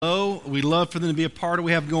We'd love for them to be a part of what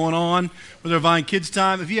we have going on with our Vine Kids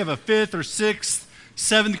Time. If you have a 5th or 6th,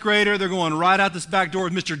 7th grader, they're going right out this back door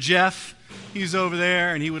with Mr. Jeff. He's over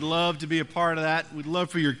there, and he would love to be a part of that. We'd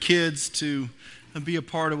love for your kids to be a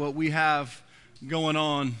part of what we have going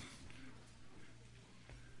on.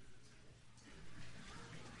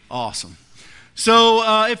 Awesome.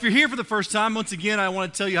 So if you're here for the first time, once again, I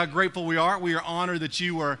want to tell you how grateful we are. We are honored that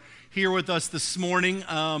you are here with us this morning.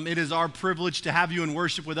 It is our privilege to have you in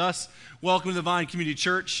worship with us. Welcome to the Vine Community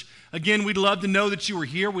Church. Again, we'd love to know that you were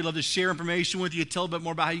here. We'd love to share information with you, tell a bit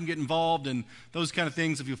more about how you can get involved and those kind of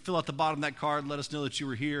things. If you fill out the bottom of that card, let us know that you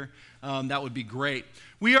were here. That would be great.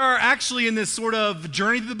 We are actually in this sort of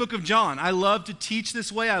journey through the book of John. I love to teach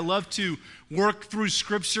this way. I love to work through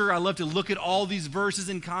Scripture. I love to look at all these verses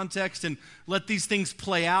in context and let these things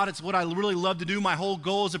play out. It's what I really love to do. My whole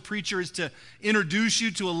goal as a preacher is to introduce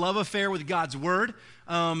you to a love affair with God's Word.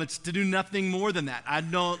 It's to do nothing more than that.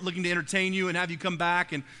 I'm not looking to entertain you and have you come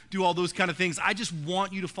back and do all those kind of things. I just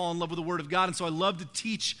want you to fall in love with the Word of God, and so I love to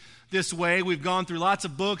teach this way. We've gone through lots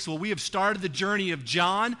of books. Well, we have started the journey of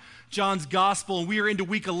John's Gospel, and we are into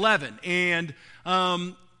week 11. And,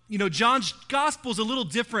 John's Gospel is a little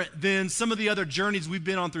different than some of the other journeys we've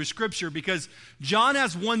been on through Scripture because John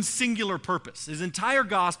has one singular purpose. His entire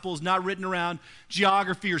Gospel is not written around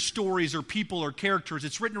geography or stories or people or characters.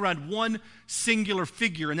 It's written around one singular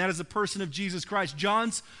figure, and that is the person of Jesus Christ.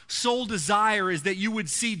 John's sole desire is that you would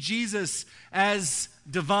see Jesus as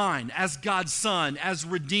divine, as God's Son, as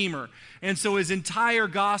Redeemer. And so his entire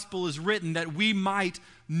Gospel is written that we might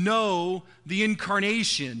know the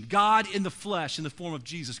incarnation, God in the flesh in the form of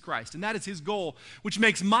Jesus Christ. And that is his goal, which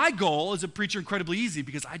makes my goal as a preacher incredibly easy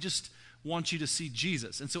because I just want you to see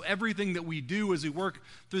Jesus. And so everything that we do as we work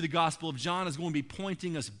through the Gospel of John is going to be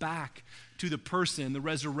pointing us back to the person, the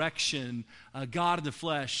resurrection, God in the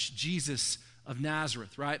flesh, Jesus of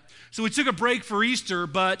Nazareth, right? So we took a break for Easter,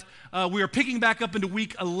 but we are picking back up into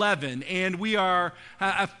week 11, and we are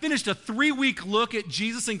finished a 3-week look at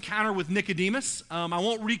Jesus' encounter with Nicodemus. I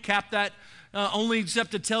won't recap that, only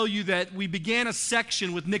except to tell you that we began a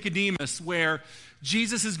section with Nicodemus where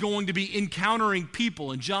Jesus is going to be encountering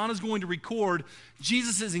people, and John is going to record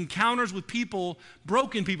Jesus' encounters with people,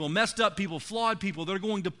 broken people, messed up people, flawed people. They're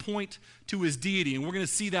going to point to his deity, and we're going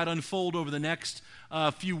to see that unfold over the next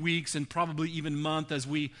few weeks and probably even month as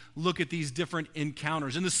we look at these different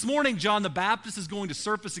encounters. And this morning, John the Baptist is going to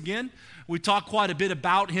surface again. We talked quite a bit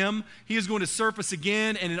about him. He is going to surface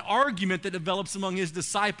again and an argument that develops among his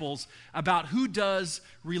disciples about who does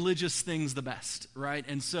religious things the best, right?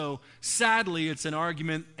 And so, sadly, it's an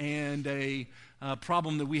argument and a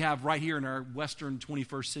problem that we have right here in our Western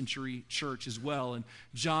 21st century church as well. And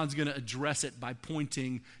John's going to address it by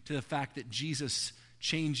pointing to the fact that Jesus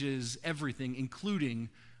changes everything, including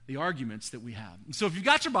the arguments that we have. And so if you've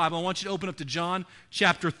got your Bible, I want you to open up to John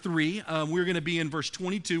chapter 3. We're going to be in verse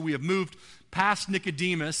 22. We have moved past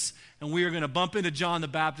Nicodemus, and we are going to bump into John the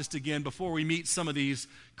Baptist again before we meet some of these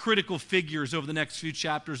critical figures over the next few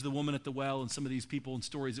chapters, the woman at the well and some of these people and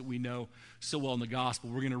stories that we know so well in the gospel.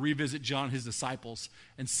 We're going to revisit John and his disciples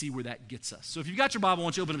and see where that gets us. So if you've got your Bible, I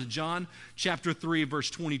want you to open up to John chapter 3, verse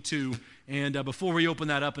 22. And before we open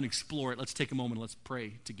that up and explore it, let's take a moment and let's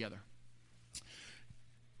pray together.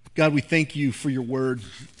 God, we thank you for your word.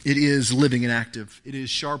 It is living and active. It is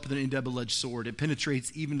sharper than any double-edged sword. It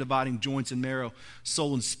penetrates even dividing joints and marrow,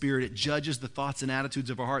 soul and spirit. It judges the thoughts and attitudes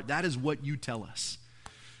of our heart. That is what you tell us.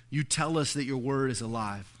 You tell us that your word is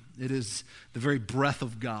alive. It is the very breath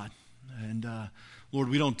of God. And Lord,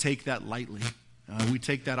 we don't take that lightly. We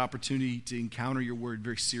take that opportunity to encounter your word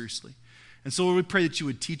very seriously. And so Lord, we pray that you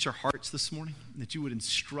would teach our hearts this morning, that you would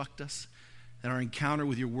instruct us, that our encounter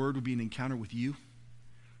with your word would be an encounter with you.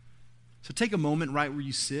 So take a moment right where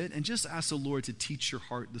you sit and just ask the Lord to teach your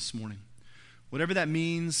heart this morning. Whatever that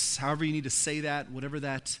means, however you need to say that, whatever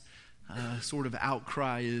that sort of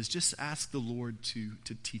outcry is, just ask the Lord to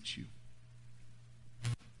teach you.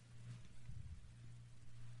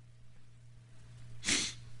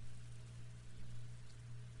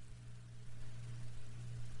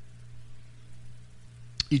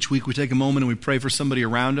 Each week we take a moment and we pray for somebody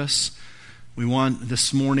around us. We want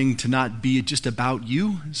this morning to not be just about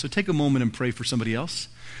you, so take a moment and pray for somebody else.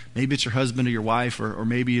 Maybe it's your husband or your wife, or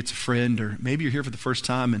maybe it's a friend, or maybe you're here for the first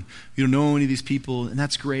time and you don't know any of these people, and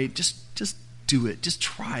that's great. Just do it. Just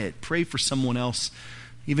try it. Pray for someone else,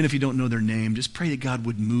 even if you don't know their name. Just pray that God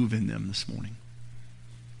would move in them this morning.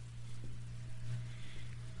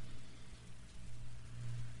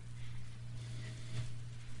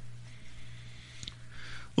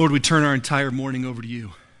 Lord, we turn our entire morning over to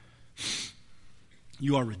you.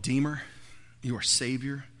 You are Redeemer. You are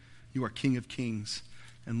Savior. You are King of Kings.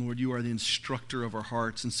 And Lord, you are the instructor of our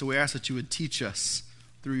hearts. And so we ask that you would teach us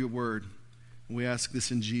through your word. And we ask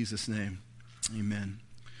this in Jesus' name. Amen.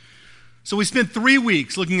 So we spent 3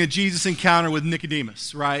 weeks looking at Jesus' encounter with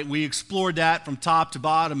Nicodemus, right? We explored that from top to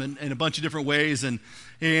bottom in a bunch of different ways. And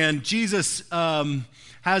Jesus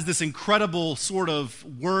has this incredible sort of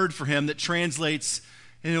word for him that translates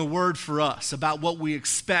in a word for us about what we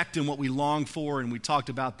expect and what we long for, and we talked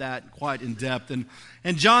about that quite in depth. And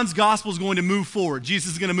John's gospel is going to move forward.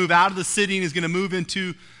 Jesus is going to move out of the city, and he's going to move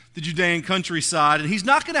into the Judean countryside. And he's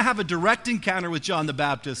not going to have a direct encounter with John the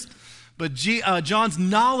Baptist, but John's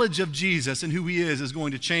knowledge of Jesus and who he is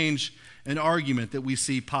going to change an argument that we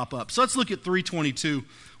see pop up. So let's look at 3:22.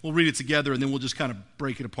 We'll read it together, and then we'll just kind of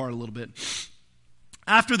break it apart a little bit.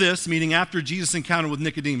 After this, meaning after Jesus' encounter with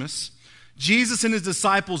Nicodemus, Jesus and his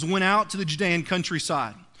disciples went out to the Judean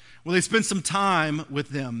countryside, where they spent some time with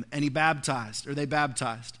them, and they baptized.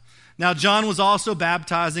 Now John was also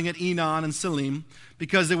baptizing at Enon and Salim,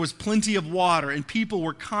 because there was plenty of water, and people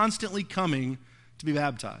were constantly coming to be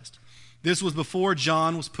baptized. This was before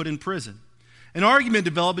John was put in prison. An argument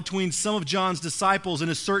developed between some of John's disciples and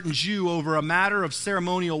a certain Jew over a matter of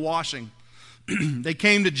ceremonial washing. They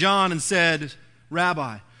came to John and said,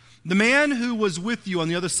 "Rabbi, the man who was with you on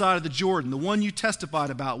the other side of the Jordan, the one you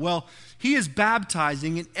testified about, well, he is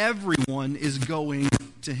baptizing and everyone is going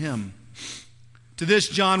to him." To this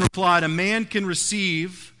John replied, "A man can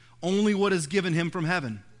receive only what is given him from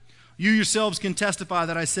heaven. You yourselves can testify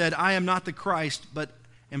that I said, I am not the Christ, but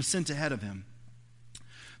am sent ahead of him.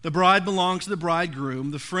 The bride belongs to the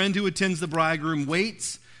bridegroom. The friend who attends the bridegroom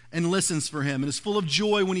waits and listens for him and is full of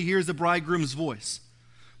joy when he hears the bridegroom's voice.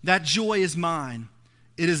 That joy is mine.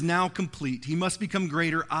 It is now complete. He must become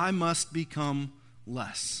greater. I must become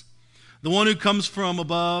less. The one who comes from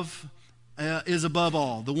above is above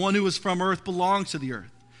all. The one who is from earth belongs to the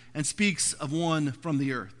earth and speaks of one from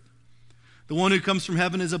the earth. The one who comes from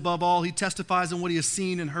heaven is above all. He testifies on what he has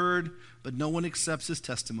seen and heard, but no one accepts his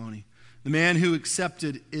testimony. The man who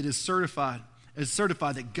accepted it is certified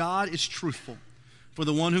that God is truthful. For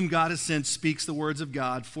the one whom God has sent speaks the words of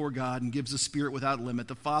God for God and gives the Spirit without limit.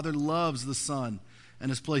 The Father loves the Son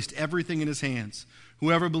and has placed everything in his hands.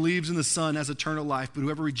 Whoever believes in the Son has eternal life, but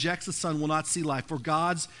whoever rejects the Son will not see life, for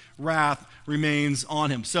God's wrath remains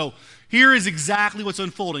on him." So here is exactly what's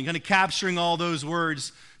unfolding, kind of capturing all those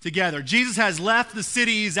words together. Jesus has left the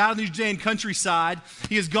city. He's out in the Judean countryside.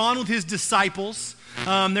 He has gone with his disciples.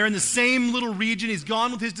 They're in the same little region. He's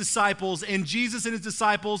gone with his disciples, and Jesus and his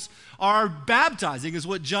disciples are baptizing, is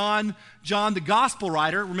what John the gospel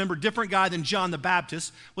writer, remember, different guy than John the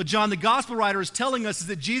Baptist, what John the gospel writer is telling us is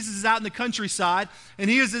that Jesus is out in the countryside, and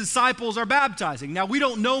he and his disciples are baptizing. Now, we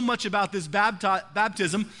don't know much about this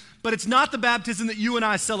baptism, but it's not the baptism that you and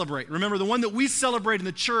I celebrate. Remember, the one that we celebrate in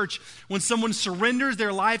the church when someone surrenders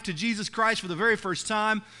their life to Jesus Christ for the very first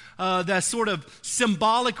time, that sort of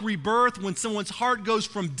symbolic rebirth when someone's heart goes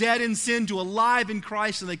from dead in sin to alive in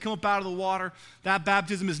Christ and they come up out of the water. That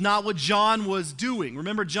baptism is not what John was doing.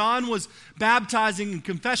 Remember, John was baptizing in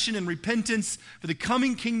confession and repentance for the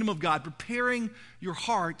coming kingdom of God, preparing your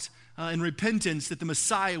heart in repentance that the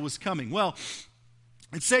Messiah was coming. Well,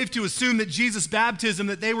 it's safe to assume that Jesus' baptism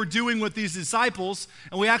that they were doing with these disciples,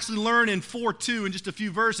 and we actually learn in 4:2 in just a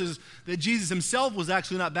few verses that Jesus himself was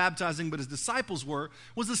actually not baptizing, but his disciples were,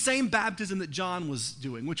 was the same baptism that John was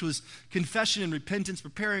doing, which was confession and repentance,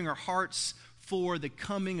 preparing our hearts for the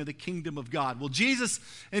coming of the kingdom of God. Well, Jesus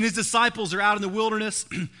and his disciples are out in the wilderness,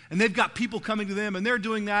 and they've got people coming to them, and they're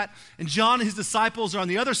doing that. And John and his disciples are on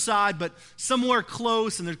the other side, but somewhere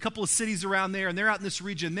close, and there's a couple of cities around there, and they're out in this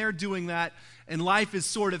region, and they're doing that. And life is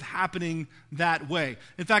sort of happening that way.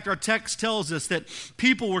 In fact, our text tells us that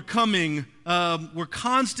people were constantly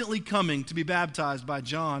coming to be baptized by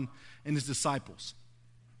John and his disciples.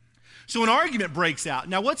 So an argument breaks out.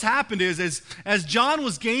 Now, what's happened is, as John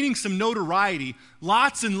was gaining some notoriety,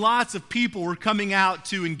 lots and lots of people were coming out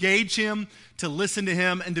to engage him, to listen to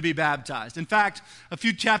him, and to be baptized. In fact, a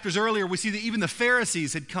few chapters earlier, we see that even the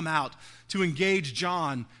Pharisees had come out to engage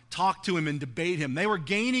John, talk to him, and debate him. They were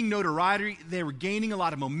gaining notoriety. They were gaining a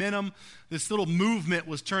lot of momentum. This little movement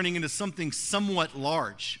was turning into something somewhat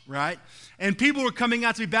large, right? And people were coming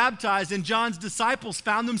out to be baptized, and John's disciples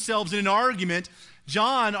found themselves in an argument.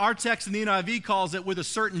 John, our text in the NIV calls it with a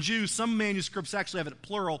certain Jew. Some manuscripts actually have it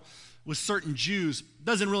plural, with certain Jews.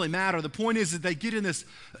 Doesn't really matter. The point is that they get in this,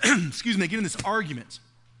 argument.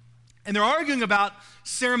 And they're arguing about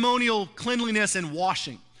ceremonial cleanliness and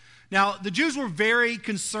washing. Now, the Jews were very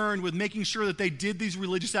concerned with making sure that they did these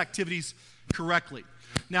religious activities correctly.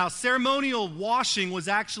 Now, ceremonial washing was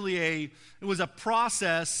actually a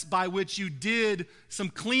process by which you did some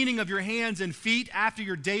cleaning of your hands and feet after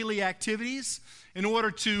your daily activities in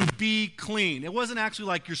order to be clean. It wasn't actually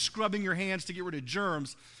like you're scrubbing your hands to get rid of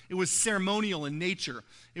germs. It was ceremonial in nature.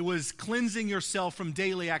 It was cleansing yourself from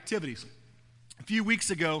daily activities. A few weeks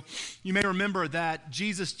ago, you may remember that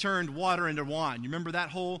Jesus turned water into wine. You remember that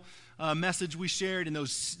whole message we shared, and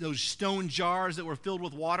those stone jars that were filled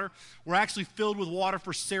with water were actually filled with water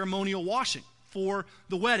for ceremonial washing for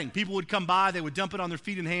the wedding. People would come by, they would dump it on their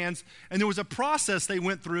feet and hands, and there was a process they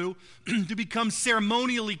went through to become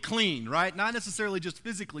ceremonially clean, right? Not necessarily just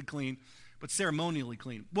physically clean, but ceremonially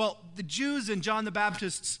clean. Well, the Jews and John the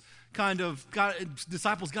Baptist's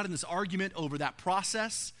disciples got in this argument over that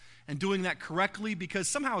process and doing that correctly, because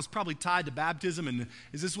somehow it's probably tied to baptism, and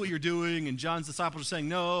is this what you're doing? And John's disciples are saying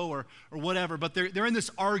no, or whatever, but they're in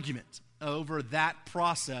this argument over that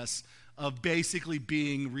process of basically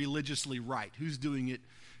being religiously right. Who's doing it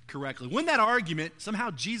correctly? When that argument,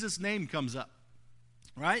 somehow Jesus' name comes up,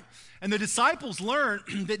 right? And the disciples learn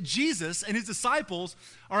that Jesus and his disciples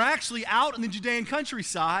are actually out in the Judean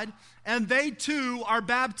countryside, and they too are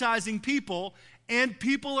baptizing people, and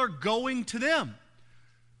people are going to them.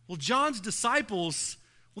 Well, John's disciples,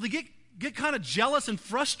 they get kind of jealous and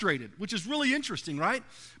frustrated, which is really interesting, right?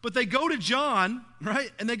 But they go to John,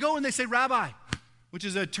 right? And they go and they say, Rabbi, which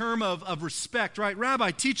is a term of respect, right?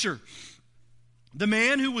 Rabbi, teacher, the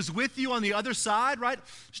man who was with you on the other side, right?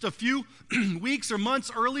 Just a few weeks or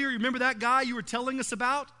months earlier, you remember that guy you were telling us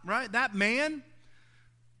about, right? That man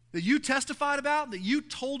that you testified about, that you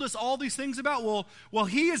told us all these things about? Well,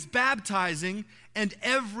 he is baptizing and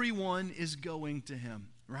everyone is going to him,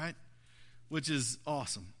 right? Which is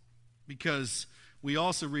awesome, because we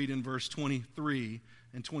also read in verse 23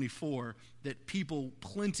 and 24 that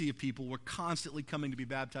plenty of people were constantly coming to be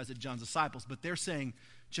baptized at John's disciples, but they're saying,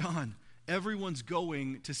 John, everyone's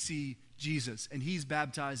going to see Jesus, and he's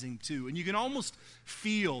baptizing too. And you can almost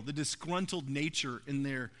feel the disgruntled nature in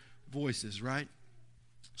their voices, right?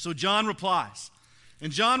 So John replies,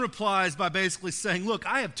 and John replies by basically saying, look,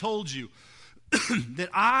 I have told you that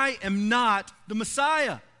I am not the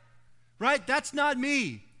Messiah, right? That's not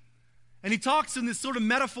me. And he talks in this sort of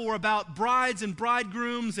metaphor about brides and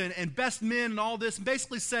bridegrooms and best men and all this, and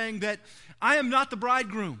basically saying that I am not the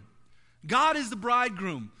bridegroom. God is the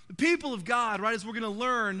bridegroom. The people of God, right, as we're going to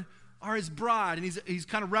learn, are his bride. And he's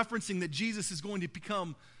kind of referencing that Jesus is going to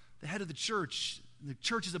become the head of the church. The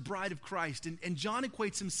church is a bride of Christ. And John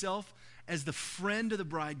equates himself as the friend of the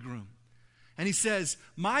bridegroom. And he says,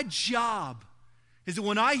 my job is that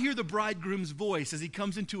when I hear the bridegroom's voice as he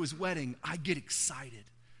comes into his wedding, I get excited.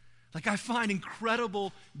 Like, I find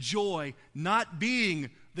incredible joy not being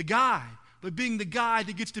the guy, but being the guy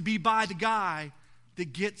that gets to be by the guy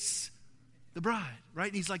that gets the bride, right?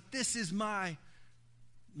 And he's like, this is my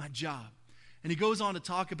job. And he goes on to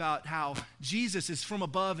talk about how Jesus is from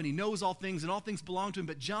above and he knows all things and all things belong to him,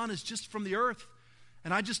 but John is just from the earth,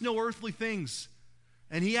 and I just know earthly things.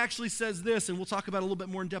 And he actually says this, and we'll talk about it a little bit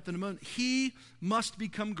more in depth in a moment. He must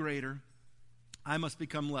become greater, I must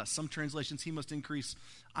become less. Some translations, he must increase,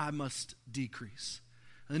 I must decrease.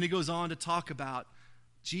 And then he goes on to talk about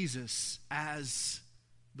Jesus as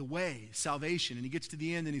the way, salvation. And he gets to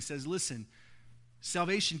the end and he says, listen,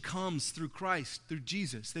 salvation comes through Christ, through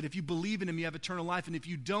Jesus. That if you believe in him, you have eternal life. And if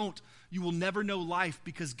you don't, you will never know life,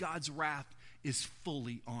 because God's wrath is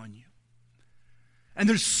fully on you. And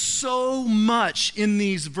there's so much in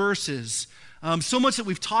these verses, so much that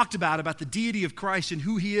we've talked about the deity of Christ and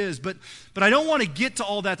who he is. But I don't want to get to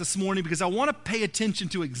all that this morning, because I want to pay attention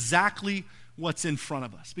to exactly what's in front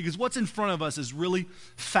of us. Because what's in front of us is really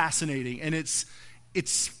fascinating. And it's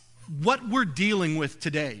what we're dealing with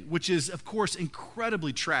today, which is, of course,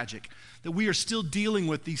 incredibly tragic, that we are still dealing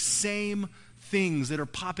with these same things that are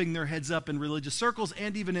popping their heads up in religious circles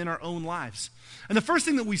and even in our own lives. And the first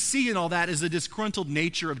thing that we see in all that is the disgruntled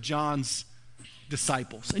nature of John's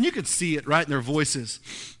disciples. And you can see it right in their voices.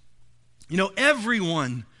 You know,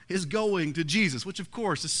 everyone is going to Jesus, which of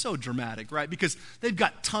course is so dramatic, right? Because they've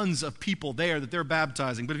got tons of people there that they're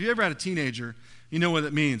baptizing. But if you ever had a teenager, you know what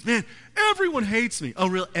it means. Man, everyone hates me. Oh,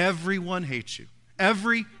 really? Everyone hates you.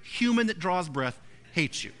 Every human that draws breath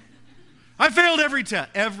hates you. I failed every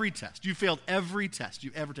test. You failed every test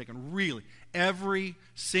you've ever taken. Really. Every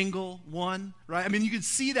single one, right? I mean, you can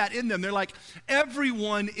see that in them. They're like,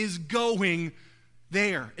 everyone is going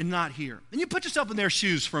there and not here. And you put yourself in their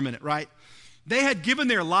shoes for a minute, right? They had given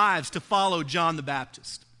their lives to follow John the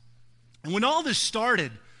Baptist. And when all this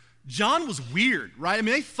started, John was weird, right? I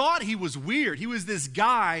mean, they thought he was weird. He was this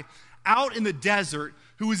guy out in the desert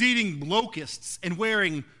who was eating locusts and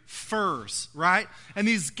wearing furs, right? And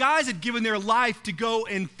these guys had given their life to go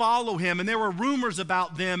and follow him, and there were rumors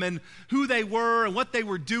about them and who they were and what they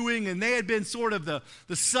were doing, and they had been sort of the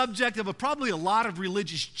subject of probably a lot of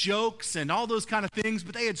religious jokes and all those kind of things,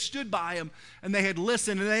 but they had stood by him, and they had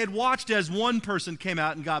listened, and they had watched as one person came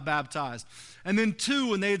out and got baptized, and then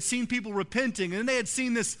two, and they had seen people repenting, and then they had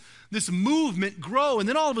seen this movement grow, and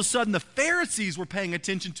then all of a sudden the Pharisees were paying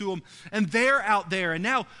attention to them, and they're out there, and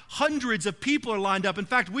now hundreds of people are lined up. In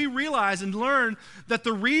fact, we realize and learn that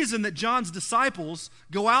the reason that John's disciples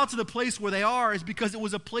go out to the place where they are is because it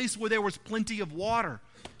was a place where there was plenty of water.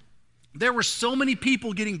 There were so many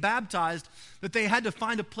people getting baptized that they had to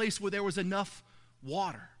find a place where there was enough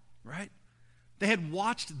water, right? They had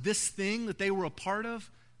watched this thing that they were a part of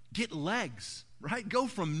get legs, right? Go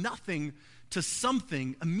from nothing to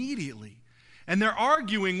something immediately. And they're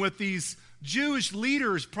arguing with these Jewish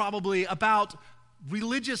leaders probably about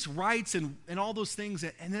religious rights and all those things.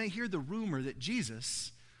 And then they hear the rumor that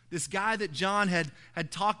Jesus, this guy that John had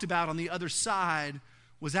talked about on the other side,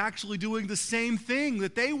 was actually doing the same thing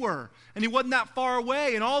that they were. And he wasn't that far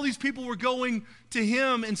away. And all these people were going to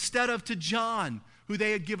him instead of to John, who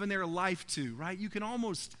they had given their life to, right? You can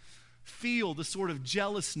almost feel the sort of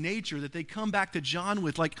jealous nature that they come back to John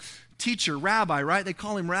with, like teacher, rabbi, right? They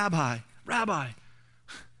call him rabbi. Rabbi,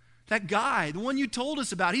 that guy, the one you told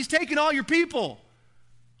us about, he's taking all your people,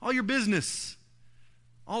 all your business,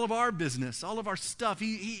 all of our business, all of our stuff.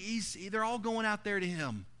 They're all going out there to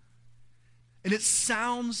him. And it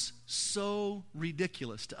sounds so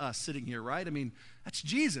ridiculous to us sitting here, right? I mean, that's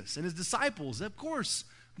Jesus and his disciples. Of course,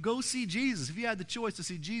 go see Jesus. If you had the choice to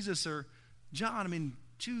see Jesus or John, I mean,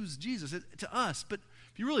 choose Jesus to us. But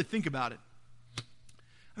if you really think about it,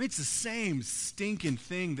 I mean, it's the same stinking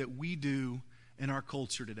thing that we do in our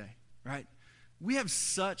culture today, right? We have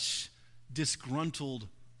such disgruntled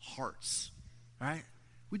hearts, right?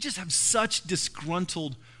 We just have such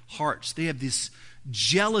disgruntled hearts. They have this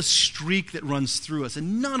jealous streak that runs through us,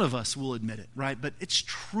 and none of us will admit it, right? But it's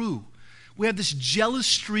true. We have this jealous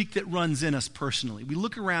streak that runs in us personally. We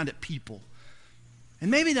look around at people, and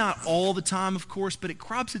maybe not all the time, of course, but it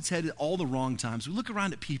crops its head at all the wrong times. We look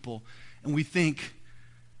around at people and we think,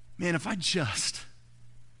 man, if I just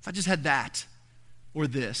had that or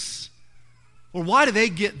this, or why do they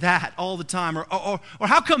get that all the time? Or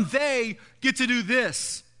how come they get to do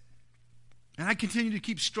this? And I continue to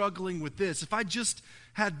keep struggling with this. If I just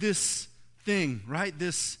had this thing, right?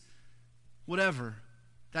 This whatever,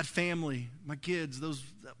 that family, my kids,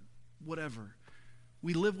 whatever.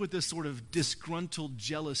 We live with this sort of disgruntled,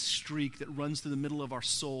 jealous streak that runs through the middle of our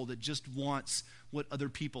soul that just wants what other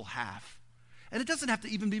people have. And it doesn't have to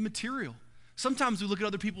even be material. Sometimes we look at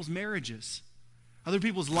other people's marriages, other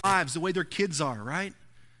people's lives, the way their kids are, right?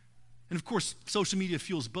 And of course, social media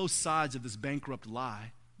fuels both sides of this bankrupt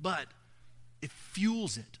lie, but it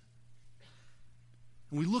fuels it.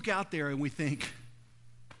 And we look out there and we think,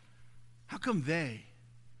 how come they,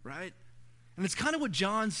 right? And it's kind of what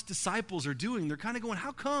John's disciples are doing. They're kind of going,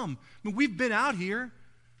 how come? I mean, we've been out here,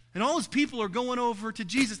 and all those people are going over to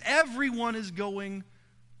Jesus. Everyone is going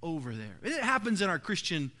over there. It happens in our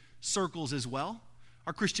Christian circles as well,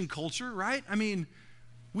 our Christian culture, right? I mean,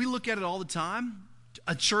 we look at it all the time.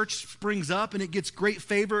 A church springs up, and it gets great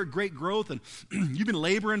favor, great growth, and you've been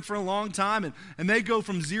laboring for a long time, and they go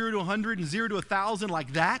from 0 to 100 and 0 to 1,000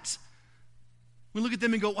 like that. We look at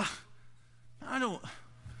them and go, well,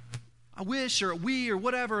 I wish, or we, or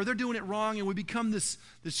whatever, they're doing it wrong, and we become this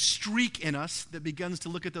streak in us that begins to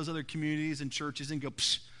look at those other communities and churches and go,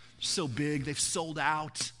 psh, they're so big, they've sold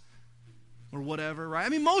out, or whatever, right? I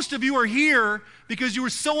mean, most of you are here because you were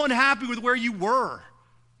so unhappy with where you were,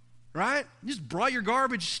 right? You just brought your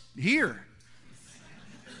garbage here.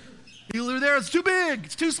 You were there, it's too big,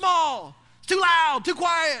 it's too small, it's too loud, too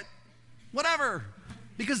quiet, whatever,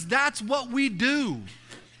 because that's what we do.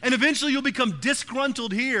 And eventually you'll become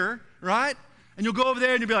disgruntled here, right? And you'll go over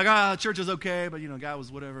there and you'll be like, church is okay, but God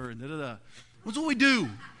was whatever, and da-da-da. That's what we do.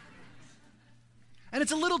 And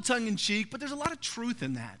it's a little tongue-in-cheek, but there's a lot of truth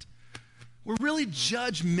in that. We're really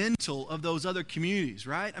judgmental of those other communities,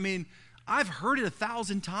 right? I mean, I've heard it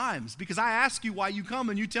 1,000 times because I ask you why you come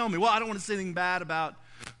and you tell me, well, I don't want to say anything bad about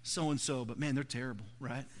so-and-so, but man, they're terrible,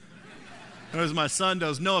 right? As my son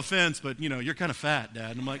does, no offense, but you're kind of fat,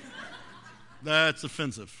 Dad. And I'm like, that's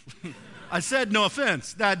offensive. I said no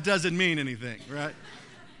offense. That doesn't mean anything, right?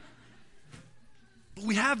 But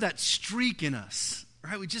we have that streak in us,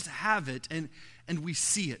 right? We just have it, and we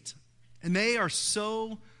see it. And they are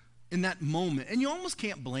so in that moment. And you almost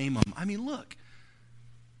can't blame them. I mean, look,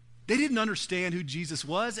 they didn't understand who Jesus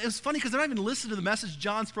was. It was funny because they're not even listening to the message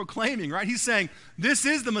John's proclaiming, right? He's saying, this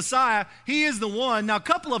is the Messiah. He is the one. Now, a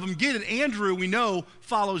couple of them get it. Andrew, we know,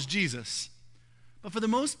 follows Jesus. But for the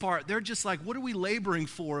most part, they're just like, what are we laboring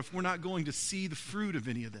for if we're not going to see the fruit of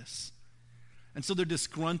any of this? And so they're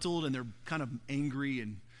disgruntled and they're kind of angry,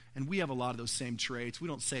 and we have a lot of those same traits. We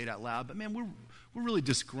don't say it out loud, but man, we're really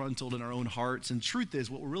disgruntled in our own hearts. And truth is,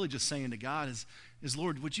 what we're really just saying to God is,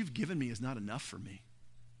 Lord, what you've given me is not enough for me.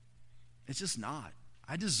 It's just not.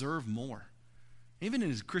 I deserve more. Even in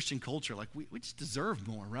his Christian culture, like we just deserve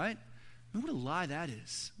more, right? I mean, what a lie that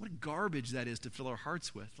is. What a garbage that is to fill our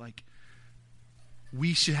hearts with. Like,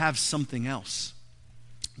 we should have something else.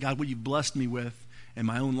 God, what you've blessed me with in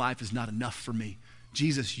my own life is not enough for me.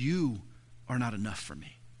 Jesus, you are not enough for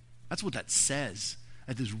me. That's what that says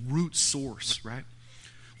at this root source, right?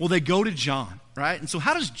 Well, they go to John, right? And so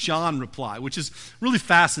how does John reply? Which is really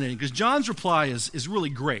fascinating because John's reply is really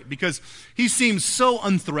great because he seems so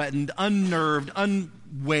unthreatened, unnerved,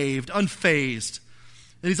 unwaved, unfazed.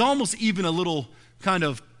 And he's almost even a little kind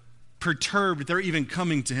of perturbed that they're even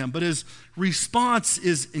coming to him. But his response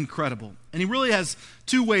is incredible. And he really has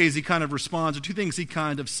two ways he kind of responds, or two things he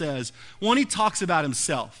kind of says. One, he talks about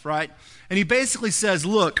himself, right? And he basically says,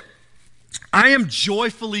 look, I am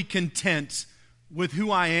joyfully content with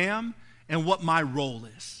who I am and what my role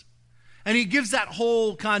is. And he gives that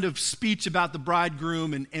whole kind of speech about the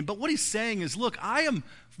bridegroom. But what he's saying is, look, I am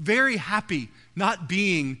very happy not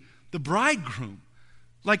being the bridegroom.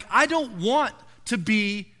 Like, I don't want to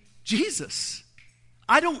be Jesus.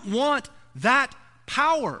 I don't want that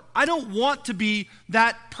power. I don't want to be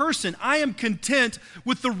that person. I am content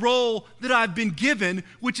with the role that I've been given,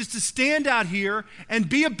 which is to stand out here and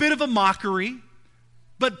be a bit of a mockery,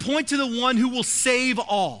 but point to the one who will save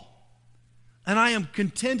all. And I am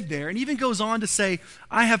content there. And even goes on to say,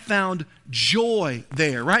 I have found joy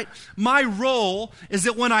there, right? My role is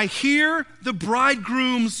that when I hear the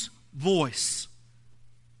bridegroom's voice,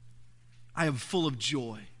 I am full of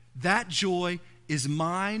joy. That joy is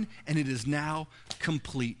mine, and it is now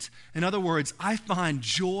complete. In other words, I find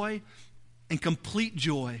joy and complete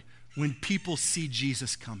joy when people see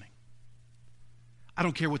Jesus coming. I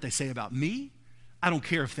don't care what they say about me. I don't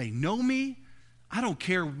care if they know me. I don't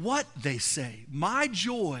care what they say. My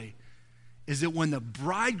joy is that when the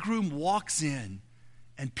bridegroom walks in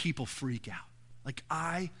and people freak out. Like,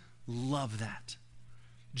 I love that.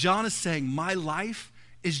 John is saying, my life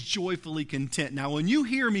is joyfully content. Now, when you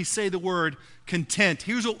hear me say the word content,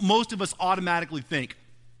 here's what most of us automatically think.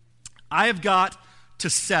 I have got to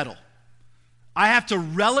settle. I have to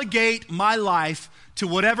relegate my life to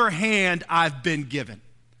whatever hand I've been given.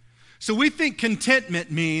 So we think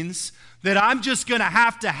contentment means that I'm just going to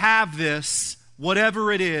have this,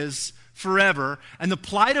 whatever it is, forever. And the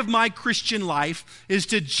plight of my Christian life is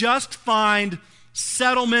to just find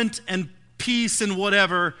settlement and peace and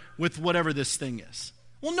whatever with whatever this thing is.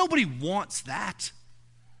 Well, nobody wants that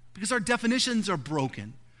because our definitions are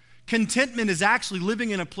broken. Contentment is actually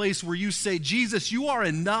living in a place where you say, Jesus, you are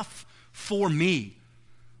enough for me.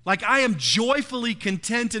 Like, I am joyfully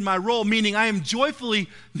content in my role, meaning I am joyfully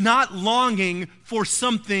not longing for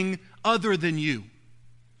something other than you.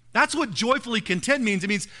 That's what joyfully content means. It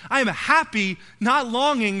means I am happy, not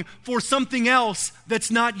longing for something else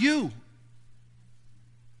that's not you.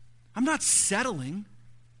 I'm not settling.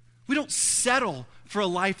 We don't settle for a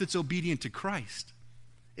life that's obedient to Christ.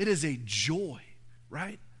 It is a joy,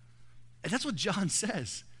 right? And that's what John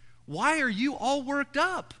says. Why are you all worked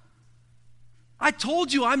up? I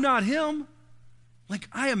told you I'm not him. Like,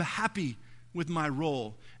 I am happy with my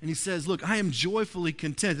role. And he says, look, I am joyfully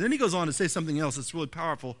content. And then he goes on to say something else that's really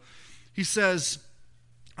powerful. He says,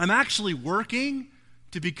 I'm actually working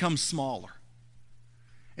to become smaller.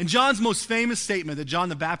 In John's most famous statement that John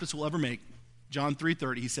the Baptist will ever make, John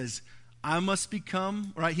 3:30, he says, he must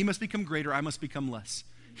become greater, I must become less.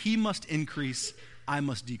 He must increase, I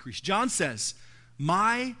must decrease. John says,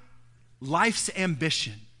 my life's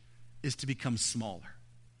ambition is to become smaller,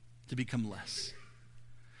 to become less.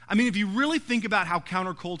 I mean, if you really think about how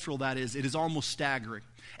countercultural that is, it is almost staggering.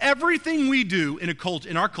 Everything we do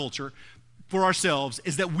in our culture for ourselves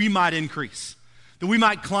is that we might increase, that we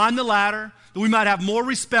might climb the ladder, that we might have more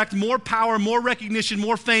respect, more power, more recognition,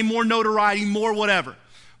 more fame, more notoriety, more whatever.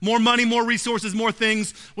 More money, more resources, more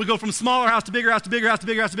things. We go from smaller house to bigger house to bigger house to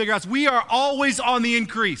bigger house to bigger house. We are always on the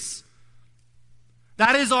increase.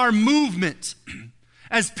 That is our movement.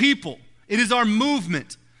 As people, it is our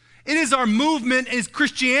movement. It is our movement as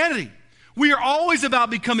Christianity. We are always about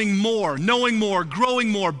becoming more, knowing more, growing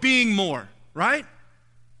more, being more, right?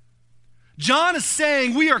 John is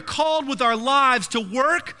saying we are called with our lives to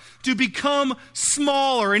work to become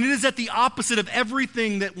smaller, and it is at the opposite of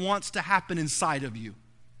everything that wants to happen inside of you.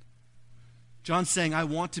 John's saying, I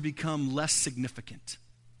want to become less significant.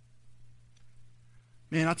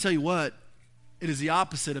 Man, I'll tell you what, it is the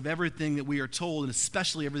opposite of everything that we are told, and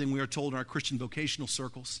especially everything we are told in our Christian vocational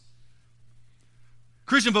circles.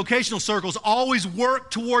 Christian vocational circles always work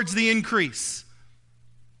towards the increase.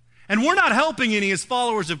 And we're not helping any as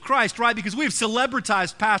followers of Christ, right? Because we have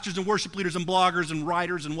celebritized pastors and worship leaders and bloggers and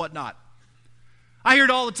writers and whatnot. I hear it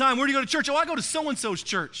all the time. Where do you go to church? Oh, I go to so-and-so's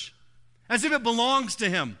church. As if it belongs to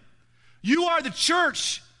him. You are the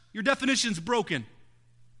church. Your definition's broken.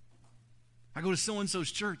 I go to so-and-so's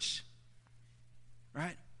church,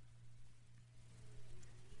 right?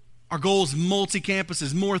 Our goal is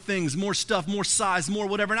multi-campuses, more things, more stuff, more size, more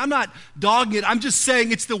whatever. And I'm not dogging it. I'm just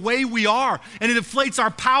saying it's the way we are. And it inflates our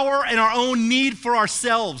power and our own need for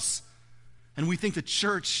ourselves. And we think the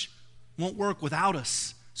church won't work without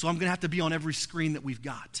us. So I'm going to have to be on every screen that we've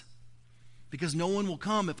got. Because no one will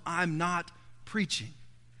come if I'm not preaching.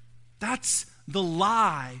 That's the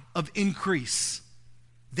lie of increase.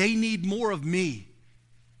 They need more of me.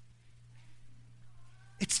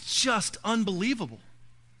 It's just unbelievable.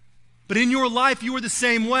 But in your life, you are the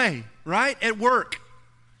same way, right? At work.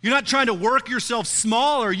 You're not trying to work yourself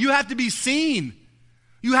smaller. You have to be seen.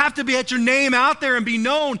 You have to get your name out there and be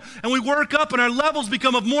known. And we work up and our levels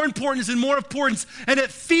become of more importance and more importance. And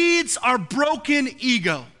it feeds our broken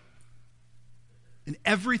ego. And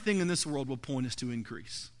everything in this world will point us to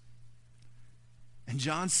increase. And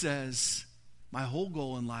John says, my whole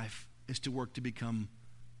goal in life is to work to become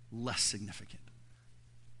less significant.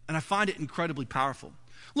 And I find it incredibly powerful.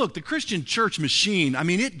 Look, the Christian church machine, the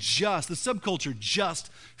subculture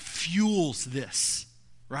just fuels this,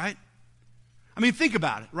 right? Think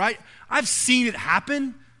about it, right? I've seen it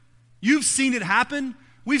happen. You've seen it happen.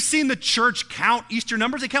 We've seen the church count Easter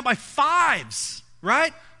numbers. They count by fives,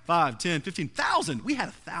 right? 5, 10, 15,000. We had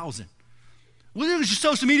 1,000. Look at your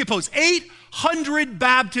social media posts. 800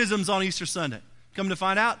 baptisms on Easter Sunday. Come to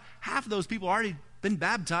find out, half of those people already been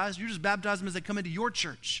baptized. You just baptize them as they come into your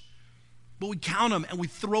church. But we count them and we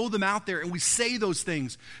throw them out there and we say those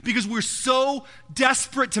things because we're so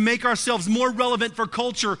desperate to make ourselves more relevant for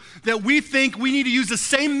culture that we think we need to use the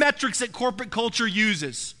same metrics that corporate culture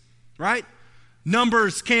uses, right?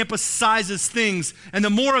 Numbers, campus sizes, things. And the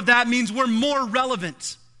more of that means we're more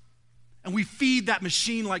relevant. And we feed that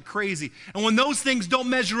machine like crazy. And when those things don't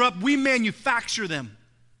measure up, we manufacture them.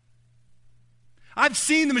 I've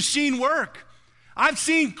seen the machine work. I've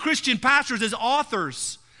seen Christian pastors as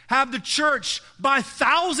authors have the church buy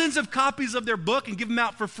thousands of copies of their book and give them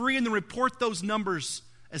out for free and then report those numbers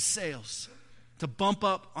as sales to bump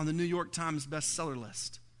up on the New York Times bestseller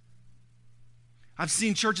list. I've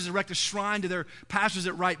seen churches erect a shrine to their pastors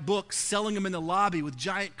that write books, selling them in the lobby with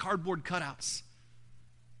giant cardboard cutouts.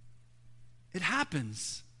 It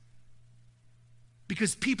happens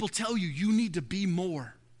because people tell you you need to be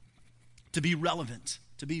more, to be relevant,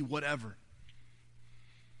 to be whatever.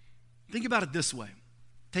 Think about it this way.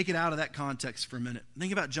 Take it out of that context for a minute.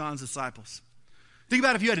 Think about John's disciples. Think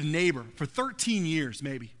about if you had a neighbor for 13 years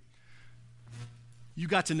maybe. You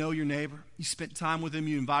got to know your neighbor. You spent time with him.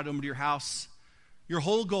 You invited him to your house. Your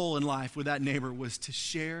whole goal in life with that neighbor was to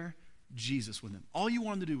share Jesus with him. All you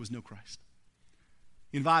wanted to do was know Christ.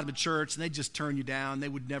 You invited them to church, and they'd just turn you down. They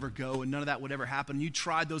would never go, and none of that would ever happen. And you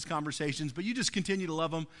tried those conversations, but you just continued to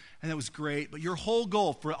love them, and that was great. But your whole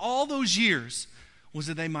goal for all those years was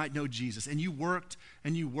that they might know Jesus. And you worked,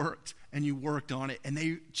 and you worked, and you worked on it, and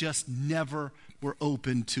they just never were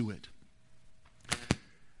open to it.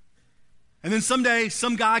 And then someday,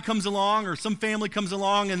 some guy comes along or some family comes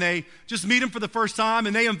along and they just meet him for the first time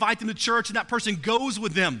and they invite them to church and that person goes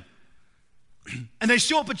with them. And they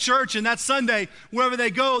show up at church and that Sunday, wherever they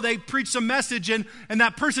go, they preach some message and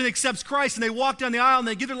that person accepts Christ and they walk down the aisle and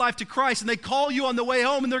they give their life to Christ and they call you on the way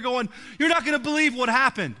home and they're going, "You're not going to believe what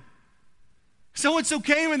happened. So-and-so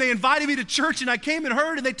came and they invited me to church and I came and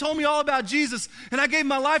heard and they told me all about Jesus and I gave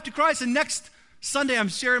my life to Christ and next Sunday, I'm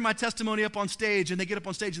sharing my testimony up on stage, and they get up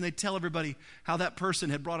on stage and they tell everybody how that person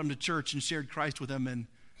had brought them to church and shared Christ with them and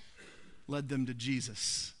led them to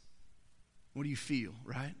Jesus. What do you feel,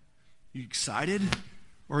 right? Are you excited?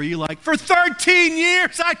 Or are you like, for 13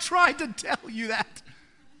 years I tried to tell you that?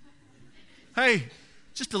 Hey,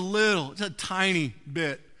 just a tiny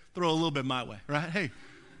bit. Throw a little bit my way, right? Hey,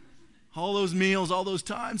 all those meals, all those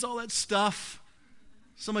times, all that stuff.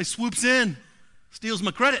 Somebody swoops in, steals my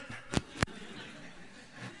credit.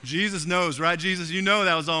 Jesus knows, right? Jesus, you know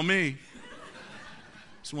that was all me.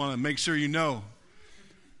 Just want to make sure you know.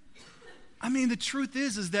 I mean, the truth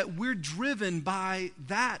is that we're driven by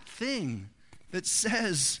that thing that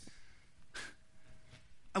says,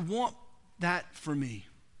 I want that for me.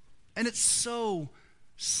 And it's so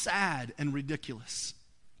sad and ridiculous,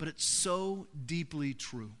 but it's so deeply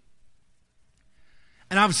true.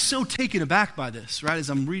 And I was so taken aback by this, right? As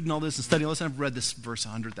I'm reading all this and studying all this, and I've read this verse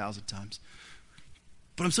 100,000 times.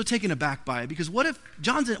 But I'm so taken aback by it because what if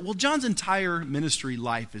John's entire ministry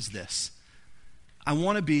life is this. I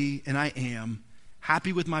want to be, and I am,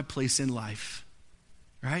 happy with my place in life,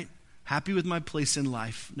 right? Happy with my place in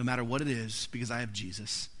life, no matter what it is, because I have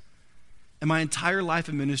Jesus. And my entire life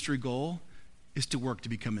and ministry goal is to work to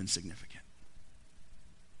become insignificant.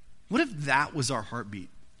 What if that was our heartbeat,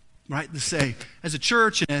 right? To say, as a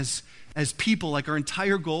church and as people, like our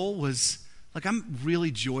entire goal was, like I'm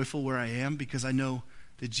really joyful where I am because I know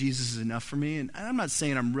that Jesus is enough for me. And I'm not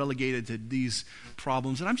saying I'm relegated to these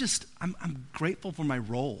problems. And I'm grateful for my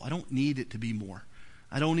role. I don't need it to be more.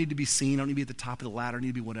 I don't need to be seen. I don't need to be at the top of the ladder. I need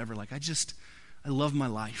to be whatever. Like I love my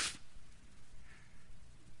life.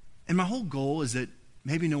 And my whole goal is that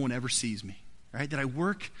maybe no one ever sees me, right? That I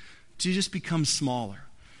work to just become smaller.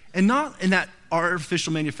 And not in that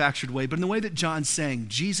artificial manufactured way, but in the way that John's saying,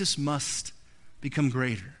 Jesus must become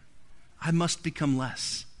greater. I must become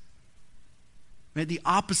less. Right? The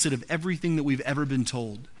opposite of everything that we've ever been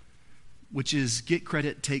told, which is get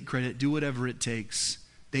credit, take credit, do whatever it takes.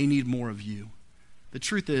 They need more of you. The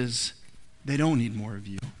truth is, they don't need more of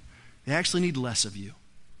you. They actually need less of you.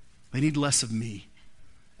 They need less of me.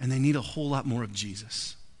 And they need a whole lot more of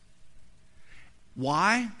Jesus.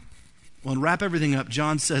 Why? Well, to wrap everything up,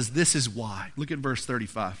 John says this is why. Look at verse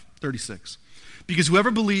 36. Because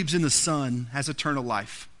whoever believes in the Son has eternal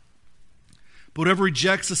life. But whoever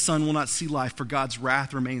rejects the Son will not see life, for God's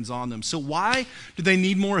wrath remains on them. So why do they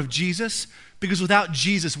need more of Jesus? Because without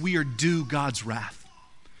Jesus, we are due God's wrath.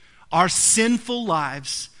 Our sinful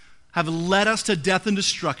lives have led us to death and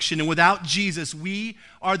destruction, and without Jesus, we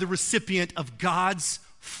are the recipient of God's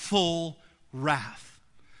full wrath.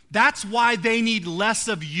 That's why they need less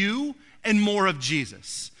of you and more of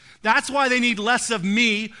Jesus. That's why they need less of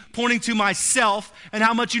me, pointing to myself and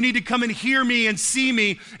how much you need to come and hear me and see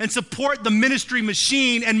me and support the ministry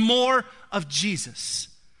machine, and more of Jesus.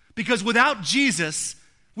 Because without Jesus,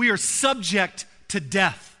 we are subject to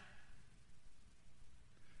death.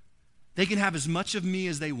 They can have as much of me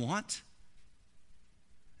as they want,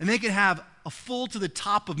 and they can have a full to the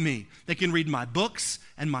top of me. They can read my books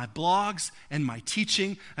and my blogs and my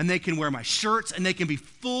teaching, and they can wear my shirts, and they can be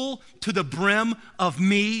full to the brim of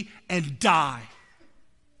me and die.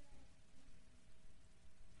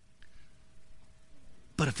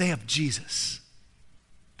 But if they have Jesus,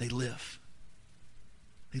 they live.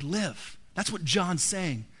 They live. That's what John's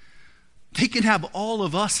saying. They can have all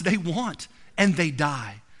of us they want, and they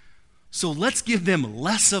die. So let's give them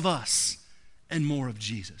less of us and more of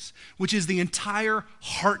Jesus, which is the entire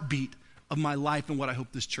heartbeat of my life and what I hope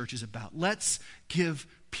this church is about. Let's give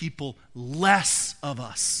people less of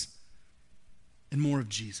us and more of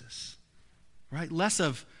Jesus, right? Less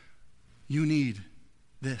of, you need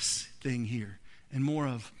this thing here, and more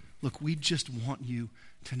of, look, we just want you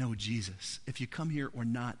to know Jesus. If you come here or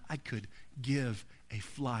not, I could give a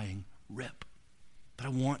flying rip, but I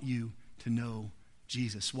want you to know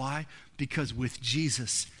Jesus. Why? Because with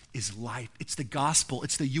Jesus is life. It's the gospel.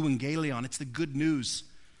 It's the euangelion. It's the good news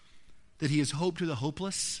that he is hope to the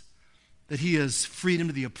hopeless, that he is freedom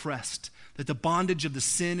to the oppressed, that the bondage of the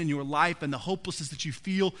sin in your life and the hopelessness that you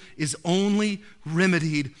feel is only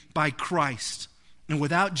remedied by Christ. And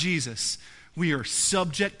without Jesus, we are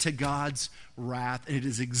subject to God's wrath. And it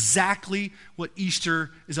is exactly what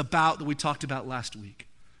Easter is about that we talked about last week.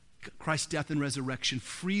 Christ's death and resurrection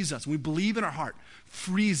frees us. When we believe in our heart,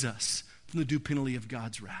 frees us from the due penalty of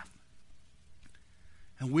God's wrath.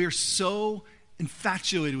 And we're so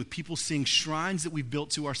infatuated with people seeing shrines that we've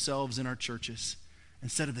built to ourselves in our churches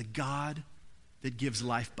instead of the God that gives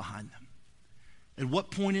life behind them. At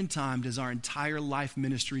what point in time does our entire life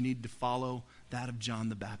ministry need to follow that of John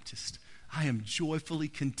the Baptist? I am joyfully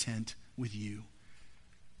content with you,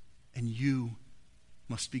 and you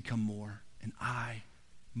must become more, and I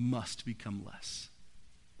must become less.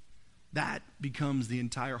 That becomes the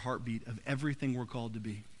entire heartbeat of everything we're called to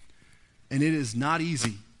be. And it is not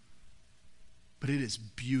easy, but it is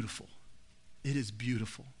beautiful. It is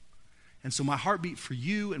beautiful. And so my heartbeat for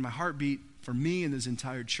you and my heartbeat for me and this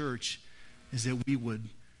entire church is that we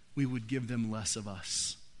would give them less of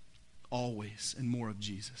us, always, and more of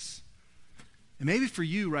Jesus. And maybe for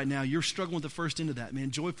you right now, you're struggling with the first end of that.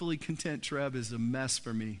 Man, joyfully content, Trev, is a mess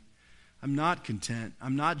for me. I'm not content.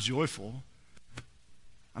 I'm not joyful.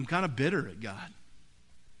 I'm kind of bitter at God.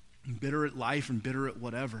 I'm bitter at life and bitter at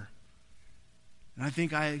whatever. And I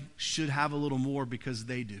think I should have a little more because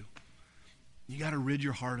they do. You got to rid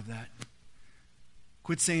your heart of that.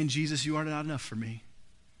 Quit saying, Jesus, you are not enough for me.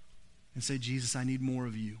 And say, Jesus, I need more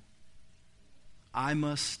of you. I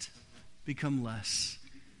must become less,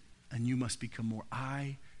 and you must become more.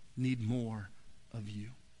 I need more of you.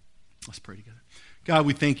 Let's pray together. God,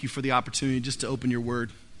 we thank you for the opportunity just to open your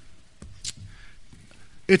word.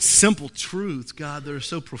 It's simple truths, God, that are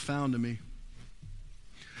so profound to me.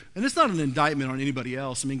 And it's not an indictment on anybody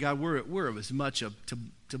else. I mean, God, we're as much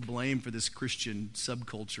to blame for this Christian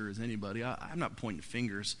subculture as anybody. I'm not pointing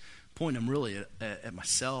fingers, pointing them really at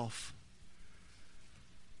myself.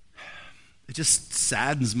 It just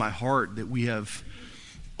saddens my heart that we have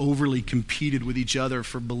overly competed with each other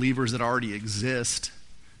for believers that already exist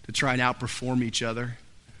to try and outperform each other,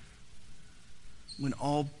 when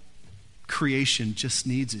all creation just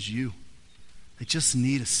needs is you. They just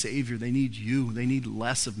need a Savior. They need you. They need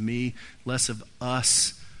less of me, less of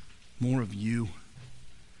us, more of you.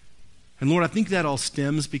 And Lord, I think that all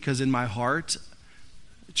stems because in my heart,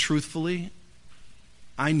 truthfully,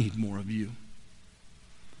 I need more of you.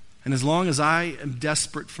 And as long as I am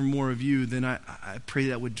desperate for more of you, then I pray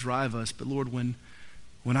that would drive us. But Lord, when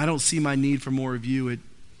I don't see my need for more of you, it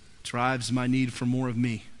drives my need for more of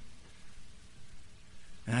me.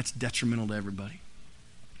 And that's detrimental to everybody,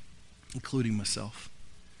 including myself.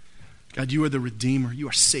 God, you are the Redeemer. You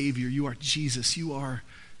are Savior. You are Jesus. You are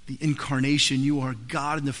the incarnation. You are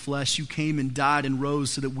God in the flesh. You came and died and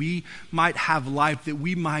rose so that we might have life, that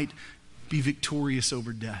we might be victorious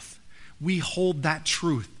over death. We hold that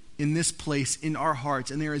truth in this place, in our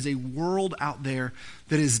hearts, and there is a world out there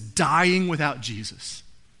that is dying without Jesus.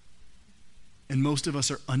 And most of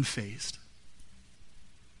us are unfazed.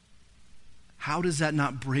 How does that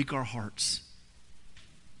not break our hearts?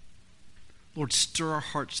 Lord, stir our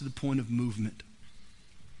hearts to the point of movement.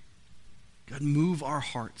 God, move our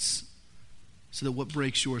hearts so that what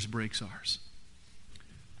breaks yours breaks ours.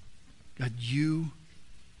 God, you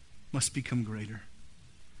must become greater,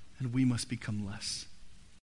 and we must become less.